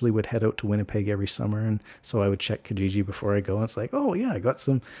usually would head out to Winnipeg every summer, and so I would check Kijiji before I go. And it's like, oh yeah, I got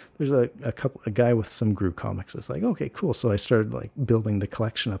some. There's a guy with some Gru comics. It's like, okay, cool. So I started like building the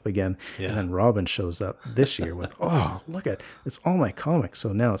collection up again, and then Robin shows up this year with, oh, look at it's all my comics.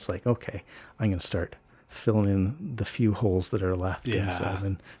 So now it's like, okay, I'm going to start filling in the few holes that are left. Yeah. And so I've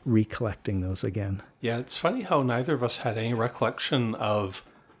been recollecting those again. Yeah, it's funny how neither of us had any recollection of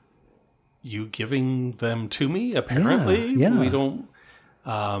you giving them to me, apparently. Yeah. We don't...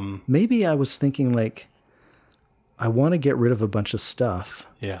 Maybe I was thinking like, I want to get rid of a bunch of stuff.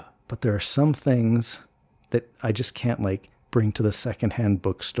 Yeah. But there are some things that I just can't like bring to the secondhand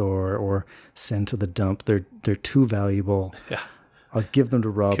bookstore or send to the dump. They're too valuable. Yeah. I'll give them to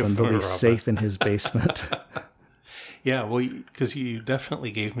Robin. They'll be safe in his basement. Yeah, well, because you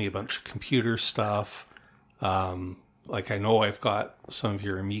definitely gave me a bunch of computer stuff. Like I know I've got some of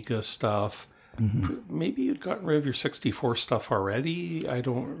your Amiga stuff. Mm-hmm. Maybe you'd gotten rid of your 64 stuff already. I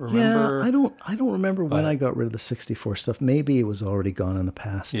don't remember. Yeah, I don't remember when I got rid of the 64 stuff. Maybe it was already gone in the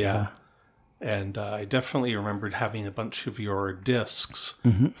past. Yeah. And I definitely remembered having a bunch of your discs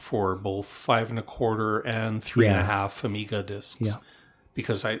for both 5 1/4 and 3 1/2 Amiga discs. Yeah.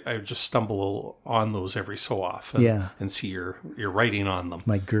 Because I just stumble on those every so often and see your writing on them.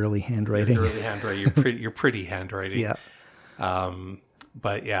 My girly handwriting. Your pretty handwriting. Yeah.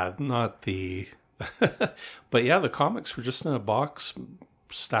 But yeah, not the... But yeah, the comics were just in a box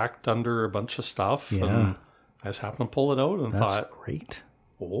stacked under a bunch of stuff. Yeah. And I just happened to pull it out and thought... That's great.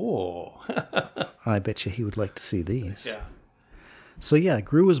 Oh. I bet you he would like to see these. Yeah. So yeah,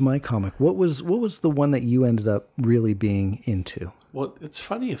 Gru was my comic. What was the one that you ended up really being into? Well, it's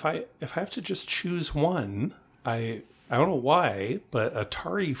funny if I have to just choose one, I don't know why, but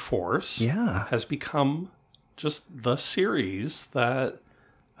Atari Force has become just the series that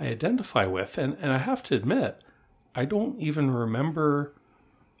I identify with. And I have to admit, I don't even remember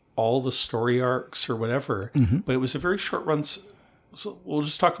all the story arcs or whatever, but it was a very short run. So we'll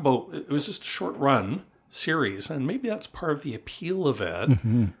just talk about, it was just a short run series, and maybe that's part of the appeal of it.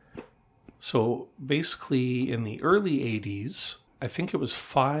 Mm-hmm. So basically in the early 80s, I think it was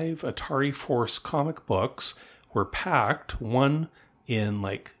 5 Atari Force comic books were packed, one in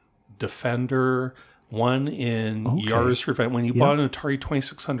like Defender, one in Yars Revenge. When you bought an Atari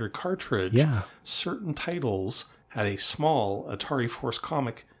 2600 cartridge, certain titles had a small Atari Force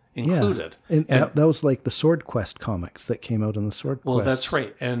comic included. And that was like the Sword Quest comics that came out in the Sword Quest. Well, that's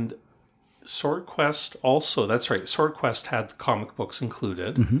right. And Sword Quest also, that's right. Sword Quest had comic books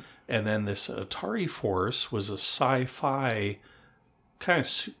included. Mm-hmm. And then this Atari Force was a sci-fi kind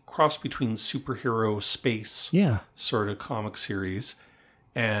of cross between superhero space sort of comic series.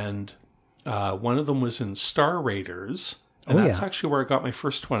 And one of them was in Star Raiders. And that's actually where I got my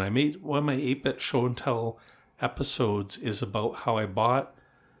first one. I made one of my 8-bit show and tell episodes is about how I bought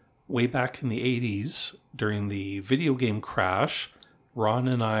way back in the 80s during the video game crash. Ron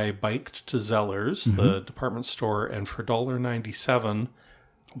and I biked to Zeller's, the department store, and for $1.97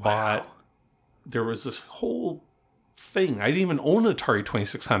 bought, there was this whole thing. I didn't even own an Atari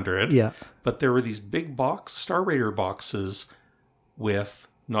 2600, but there were these big Star Raider boxes with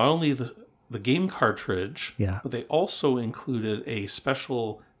not only the game cartridge, but they also included a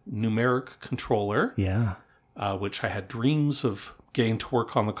special numeric controller, which I had dreams of getting to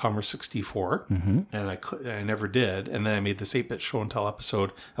work on the Commodore 64, and I never did. And then I made this 8-bit show and tell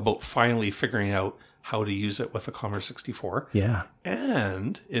episode about finally figuring out how to use it with the Commodore 64. Yeah.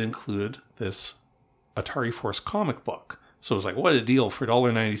 And it included this Atari Force comic book. So it was like, what a deal for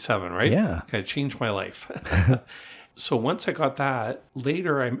 $1.97, right? Yeah. Kind of changed my life. So once I got that,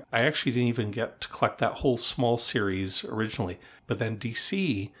 later I actually didn't even get to collect that whole small series originally. But then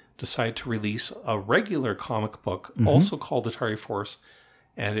DC decided to release a regular comic book, also called Atari Force,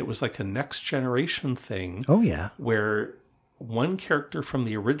 and it was like a next generation thing. Oh, yeah. Where one character from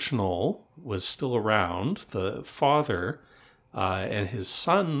the original was still around, the father, and his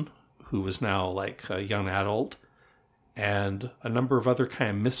son, who was now like a young adult, and a number of other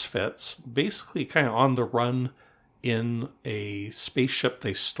kind of misfits, basically kind of on the run in a spaceship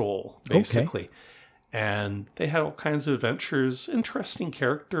they stole, basically. Okay. And they had all kinds of adventures, interesting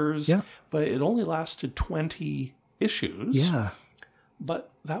characters, but it only lasted 20 issues. Yeah.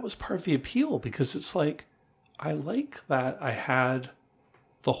 But that was part of the appeal, because it's like, I like that I had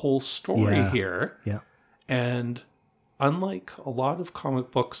the whole story here. Yeah. And unlike a lot of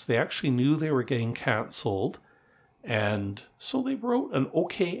comic books, they actually knew they were getting canceled. And so they wrote an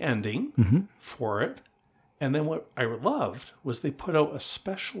okay ending for it. And then what I loved was they put out a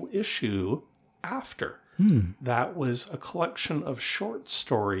special issue after. That was a collection of short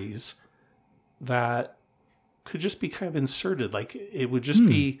stories that could just be kind of inserted. Like it would just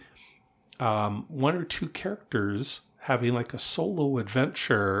be one or two characters having like a solo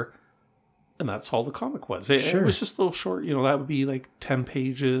adventure, and that's all the comic was. It was just a little short, that would be like 10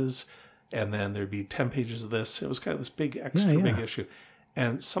 pages, and then there'd be 10 pages of this. It was kind of this big extra big issue.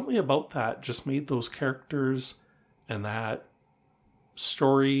 And something about that just made those characters and that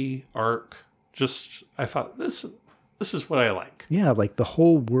story arc just, I thought, this this is what I like. Yeah, like the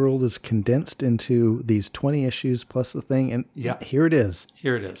whole world is condensed into these 20 issues plus the thing, and here it is.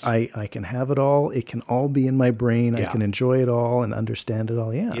 Here it is. I can have it all. It can all be in my brain. I can enjoy it all and understand it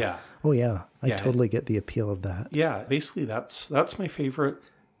all. Yeah. Yeah. Oh, yeah. I totally get the appeal of that. Yeah, basically that's my favorite.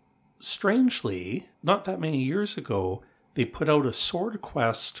 Strangely, not that many years ago, they put out a Sword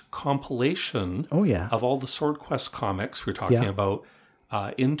Quest compilation of all the Sword Quest comics we're talking about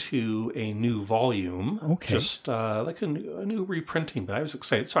into a new volume. Okay. Just like a new reprinting, but I was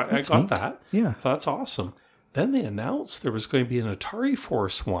excited. So I got that. Yeah. So that's awesome. Then they announced there was going to be an Atari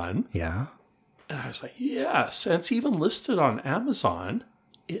Force one. Yeah. And I was like, yes. And it's even listed on Amazon.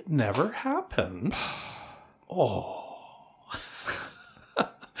 It never happened. Oh.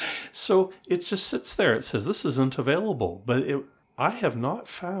 So it just sits there. It says this isn't available. But I have not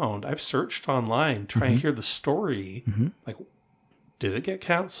found, I've searched online trying to hear the story. Like, did it get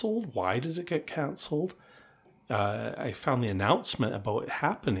canceled? Why did it get canceled? I found the announcement about it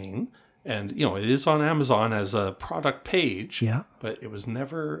happening. And, you know, it is on Amazon as a product page. Yeah. But it was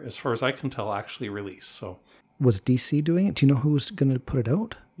never, as far as I can tell, actually released. So, was DC doing it? Do you know who was going to put it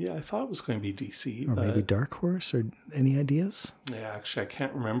out? Yeah, I thought it was going to be DC. Or maybe Dark Horse, or any ideas? Yeah, actually, I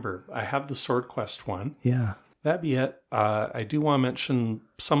can't remember. I have the Sword Quest one. Yeah. That be it. I do want to mention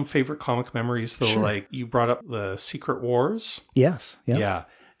some favorite comic memories, though. Sure. Like, you brought up the Secret Wars. Yes. Yeah. Yeah.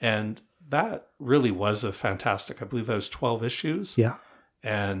 And that really was a fantastic, I believe that was 12 issues. Yeah.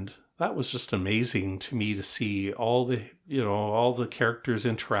 And that was just amazing to me to see all the characters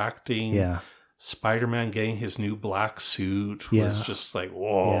interacting. Yeah. Spider-Man getting his new black suit was just like,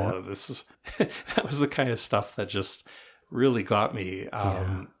 whoa, this is, that was the kind of stuff that just really got me.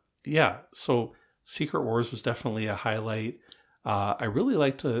 So Secret Wars was definitely a highlight. I really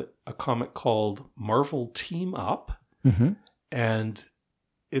liked a comic called Marvel Team Up. And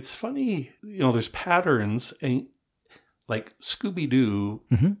it's funny, there's patterns, and like Scooby-Doo,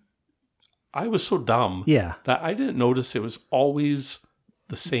 I was so dumb that I didn't notice it was always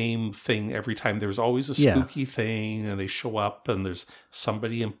the same thing every time. There was always a spooky thing, and they show up, and there's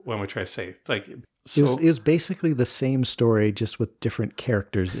somebody. What am I trying to say? Like, so, it was basically the same story, just with different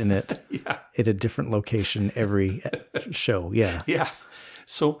characters in it. At a different location every show. Yeah. Yeah.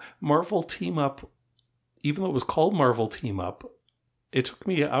 So Marvel Team Up, even though it was called Marvel Team Up, it took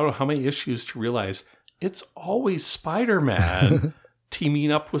me, I don't know how many issues to realize it's always Spider-Man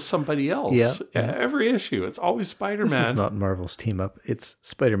teaming up with somebody else. Every issue, it's always Spider-Man. This is not Marvel's Team Up. It's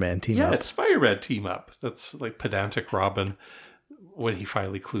Spider-Man Team Up. Yeah, it's Spider-Man Team Up. That's like pedantic Robin when he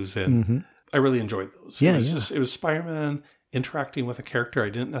finally clues in. I really enjoyed those. Yeah, it was Spider-Man interacting with a character I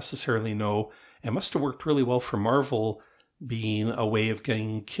didn't necessarily know. It must have worked really well for Marvel, being a way of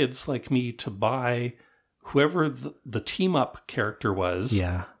getting kids like me to buy whoever the Team Up character was.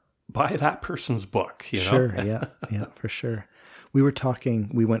 Yeah. Buy that person's book, Sure, yeah, for sure. We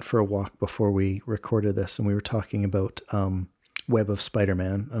went for a walk before we recorded this, and we were talking about Web of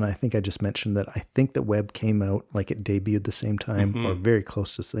Spider-Man. And I think I just mentioned that I think that Web came out, like it debuted the same time, or very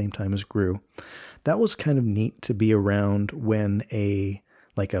close to the same time as Gru. That was kind of neat to be around when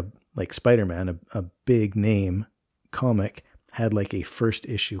like Spider-Man, a big name comic, had like a first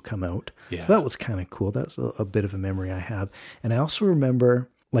issue come out. Yeah. So that was kind of cool. That's a bit of a memory I have. And I also remember,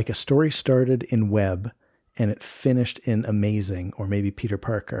 like, a story started in Web and it finished in Amazing, or maybe Peter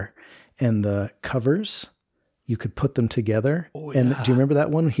Parker. And the covers, you could put them together. Oh, yeah. And do you remember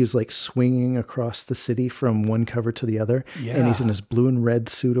that one? He was like swinging across the city from one cover to the other. Yeah. And he's in his blue and red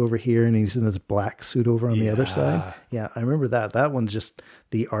suit over here, and he's in his black suit over on the other side. Yeah, I remember that. That one's just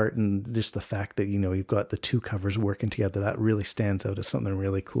the art, and just the fact that, you've got the two covers working together. That really stands out as something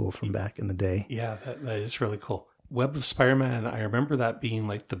really cool from back in the day. Yeah, that is really cool. Web of Spider-Man, I remember that being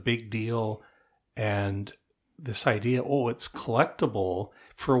like the big deal, and this idea, it's collectible.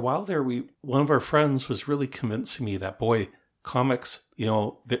 For a while there, one of our friends was really convincing me that, boy, comics,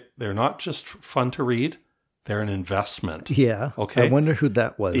 they're not just fun to read, they're an investment. Yeah. Okay. I wonder who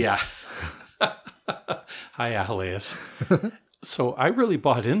that was. Yeah. Hi, Ahaleus. So I really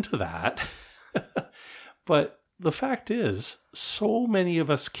bought into that. But the fact is, so many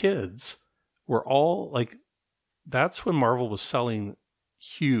of us kids were all like, that's when Marvel was selling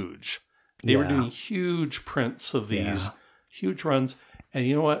huge. They were doing huge prints of these huge runs. And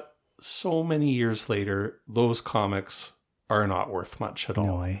you know what? So many years later, those comics are not worth much at all.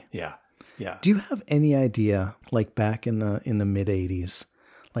 No way. Yeah. Yeah. Do you have any idea, like back in the mid 80s,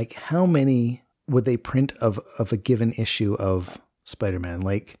 like how many would they print of a given issue of Spider-Man?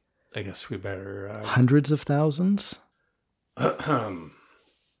 Like, I guess we better hundreds of thousands? Who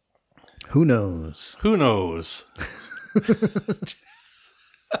knows? Who knows?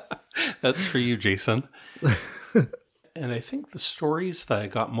 That's for you, Jason. And I think the stories that I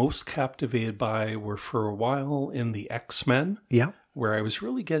got most captivated by were for a while in the X-Men, Yeah. where I was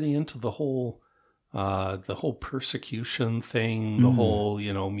really getting into the whole persecution thing, the whole,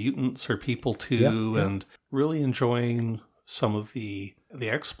 mutants are people too, and really enjoying some of the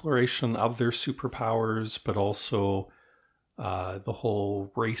exploration of their superpowers, but also the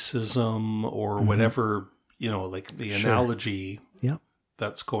whole racism or whatever, like the analogy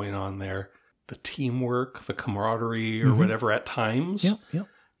that's going on there, the teamwork, the camaraderie or whatever at times.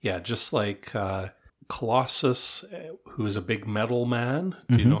 Yeah, just like Colossus, who is a big metal man.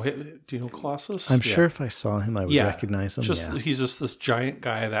 Do you know Colossus? I'm sure if I saw him, I would recognize him. He's just this giant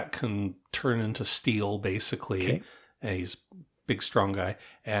guy that can turn into steel, basically. Okay. And he's a big, strong guy.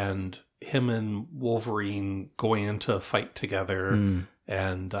 And him and Wolverine going into a fight together,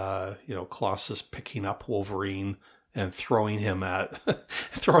 and Colossus picking up Wolverine and throwing him at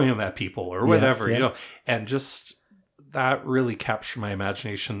people or whatever, and just that really captured my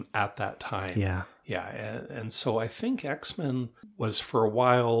imagination at that time. Yeah, and so I think X-Men was for a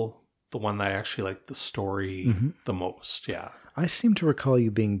while the one that I actually liked the story the most. Yeah, I seem to recall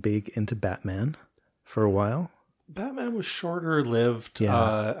you being big into Batman for a while. Batman was shorter lived.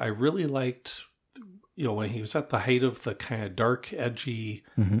 Yeah. I really liked, when he was at the height of the kind of dark, edgy,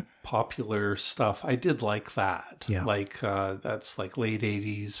 popular stuff. I did like that. Yeah. Like that's like late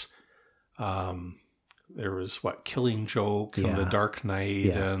 80s. There was Killing Joke and The Dark Knight,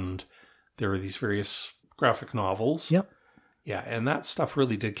 and there were these various graphic novels. Yep. Yeah, and that stuff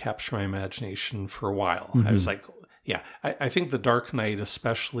really did capture my imagination for a while. I was like, I think The Dark Knight,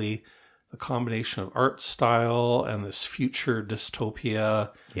 especially the combination of art style and this future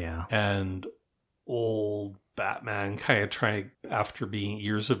dystopia, and old Batman kind of trying, after being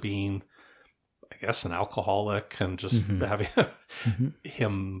years of being, I guess, an alcoholic and just having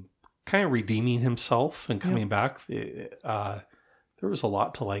him kind of redeeming himself and coming back. There was a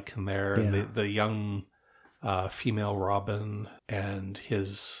lot to like in there. Yeah. The young female Robin and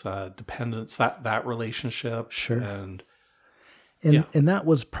his dependence, that relationship. Sure. And that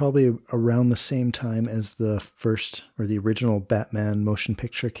was probably around the same time as the first or the original Batman motion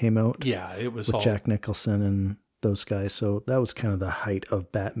picture came out. Yeah, it was with Jack Nicholson and those guys. So that was kind of the height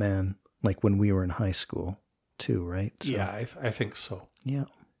of Batman, like when we were in high school too, right? So, yeah, I think so. Yeah.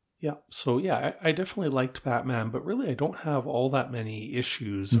 Yeah. So yeah, I definitely liked Batman, but really I don't have all that many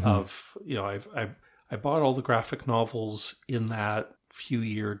issues of, I bought all the graphic novels in that few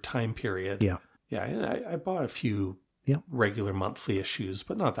year time period. Yeah. Yeah. And I bought a few regular monthly issues,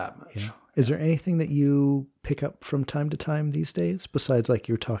 but not that much. Yeah. Is there anything that you pick up from time to time these days besides like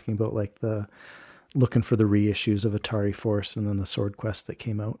you're talking about like the looking for the reissues of Atari Force and then the Sword Quest that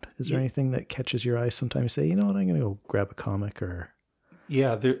came out? Is there anything that catches your eye? Sometimes you say, you know what, I'm going to go grab a comic or...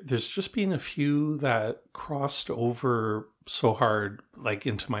 Yeah, there's just been a few that crossed over so hard, like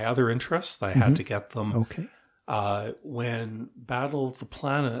into my other interests, that I had to get them. Okay. When Battle of the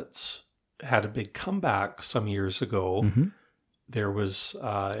Planets had a big comeback some years ago, there was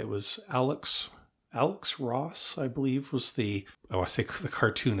it was Alex Ross, I believe, was the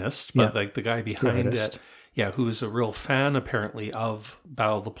cartoonist, but like the guy behind it. Yeah, who is a real fan apparently of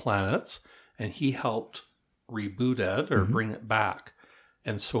Battle of the Planets, and he helped reboot it or bring it back.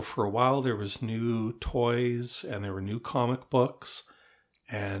 And so for a while there was new toys and there were new comic books,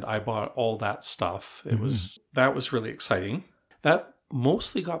 and I bought all that stuff. That was really exciting. That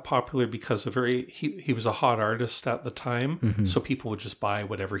mostly got popular because he was a hot artist at the time, so people would just buy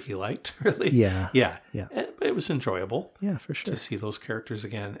whatever he liked, really. Yeah. But it was enjoyable. Yeah, for sure. To see those characters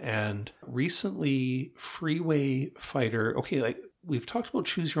again. And recently, Freeway Fighter, we've talked about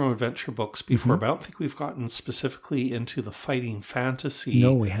Choose Your Own Adventure books before, but I don't think we've gotten specifically into the Fighting Fantasy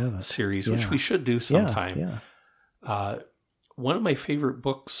we haven't. Series, which we should do sometime. Yeah. One of my favorite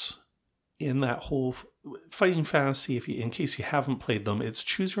books in that whole Fighting Fantasy, in case you haven't played them, it's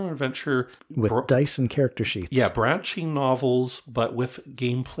Choose Your Own Adventure. With dice and character sheets. Yeah, branching novels, but with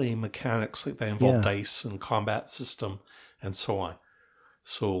gameplay mechanics that involve dice and combat system and so on.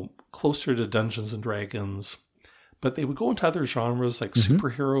 So closer to Dungeons and Dragons. But they would go into other genres like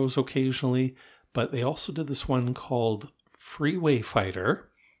superheroes occasionally. But they also did this one called Freeway Fighter,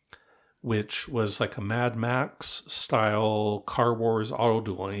 which was like a Mad Max style car wars auto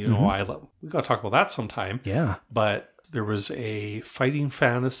dueling. We got to talk about that sometime. Yeah. But there was a fighting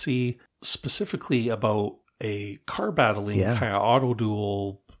fantasy specifically about a car battling kind of auto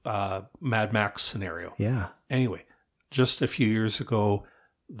duel Mad Max scenario. Yeah. Anyway, just a few years ago,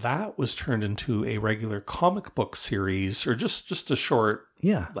 that was turned into a regular comic book series, or just a short,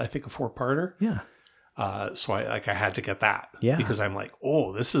 I think a 4-parter. Yeah. So I had to get that. Yeah. Because I'm like,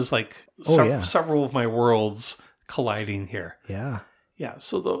 this is like several of my worlds colliding here. Yeah. Yeah,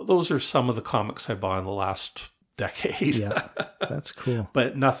 so those are some of the comics I bought in the last decade. Yeah. That's cool.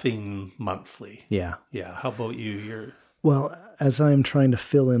 But nothing monthly. Yeah. Yeah, how about you? Well, as I'm trying to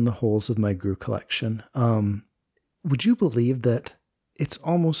fill in the holes of my Gru collection, would you believe that it's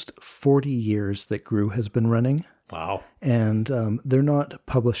almost 40 years that Gru has been running? Wow. And they're not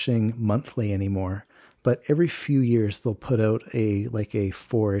publishing monthly anymore, but every few years they'll put out a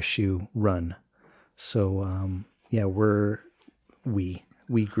 4-issue run. So yeah, we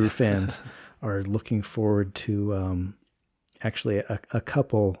Gru fans are looking forward to actually a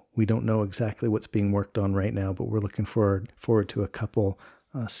couple. We don't know exactly what's being worked on right now, but we're looking forward to a couple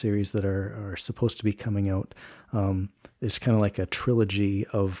series that are supposed to be coming out. It's kind of like a trilogy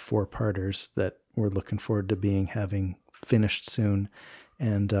of 4-parters that we're looking forward to having finished soon.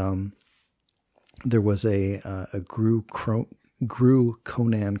 And there was a Gru Conan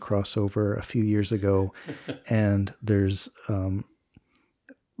crossover a few years ago, and there's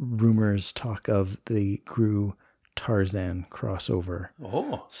talk of the Gru Tarzan crossover.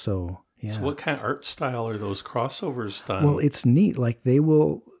 Oh. So, yeah. So what kind of art style are those crossovers done? Well, it's neat. Like he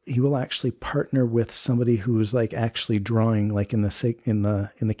will actually partner with somebody who's like actually drawing, like in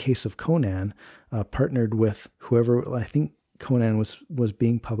the case of Conan, partnered with whoever. I think Conan was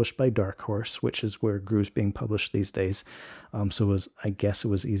being published by Dark Horse, which is where Gru's being published these days. So I guess it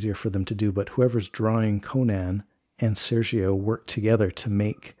was easier for them to do, but whoever's drawing Conan and Sergio worked together to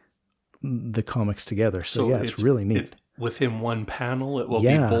make the comics together. So yeah, it's really neat. Within one panel, it will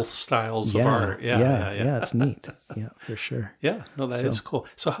be both styles of art. Yeah, it's neat. Yeah, for sure. Yeah, no, that is cool.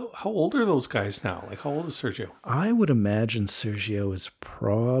 So how old are those guys now? Like, how old is Sergio? I would imagine Sergio is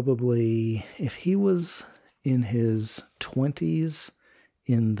probably, if he was in his 20s,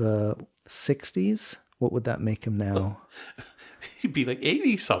 in the 60s, what would that make him now? He'd be like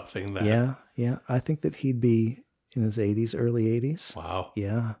 80-something then. Yeah. I think that he'd be in his 80s, early 80s. Wow.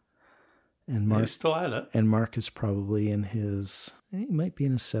 Yeah. And Mark, he's still at it. And Mark is probably he might be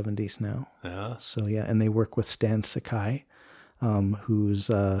in his 70s now. Yeah. So yeah, and they work with Stan Sakai, who's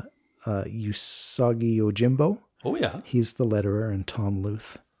Usagi Yojimbo. Oh yeah. He's the letterer, and Tom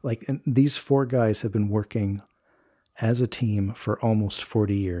Luth. And these 4 guys have been working as a team for almost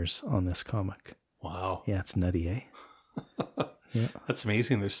 40 years on this comic. Wow. Yeah, it's nutty, eh? Yeah. That's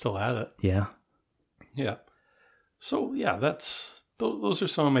amazing. They're still at it. Yeah. Yeah. So yeah, those are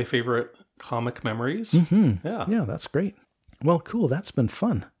some of my favorite comic memories. Mm-hmm. Yeah. Yeah, that's great. Well, cool. That's been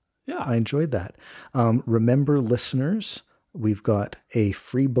fun. Yeah. I enjoyed that. Remember, listeners, we've got a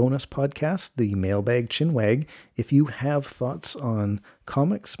free bonus podcast, the Mailbag Chinwag. If you have thoughts on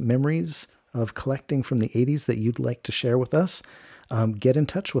comics, memories of collecting from the 80s that you'd like to share with us, get in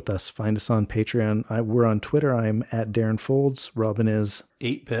touch with us. Find us on Patreon. We're on Twitter. I'm at Darren Folds. Robin is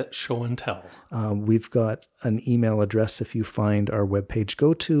 8-Bit Show and Tell. We've got an email address if you find our webpage.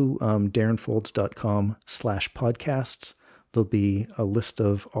 Go to darrenfolds.com/podcasts. There'll be a list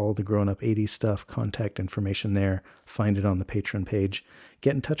of all the grown-up 80s stuff, contact information there. Find it on the Patreon page.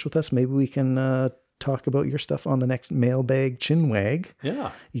 Get in touch with us. Maybe we can talk about your stuff on the next Mailbag Chinwag.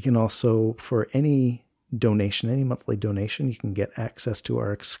 Yeah. You can also, for any donation, any monthly donation, you can get access to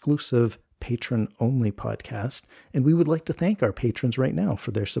our exclusive patron-only podcast. And we would like to thank our patrons right now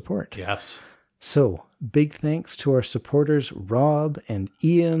for their support. Yes. So, big thanks to our supporters, Rob and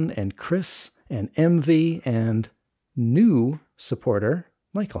Ian and Chris and MV and new supporter,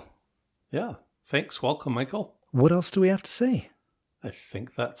 Michael. Yeah. Thanks. Welcome, Michael. What else do we have to say? I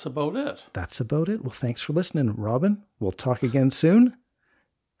think that's about it. That's about it. Well, thanks for listening, Robin. We'll talk again soon.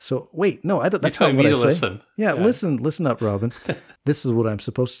 So, wait, no, that's not what I say. Listen. Yeah, listen up, Robin. This is what I'm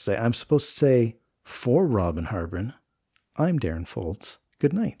supposed to say. I'm supposed to say, for Robin Harbin, I'm Darren Folds.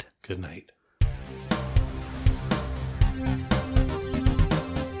 Good night. Good night.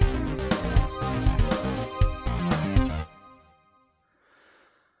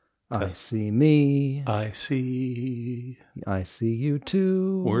 I see me. I see you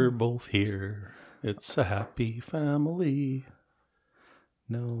too. We're both here. It's a happy family.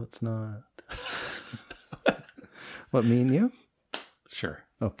 No, it's not. What, me and you? Sure.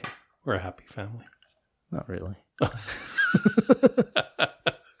 Okay. We're a happy family. Not really.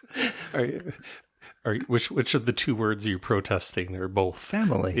 Which of the 2 words are you protesting? They're both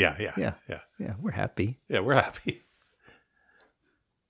family. Yeah. Yeah, we're happy. Yeah, we're happy.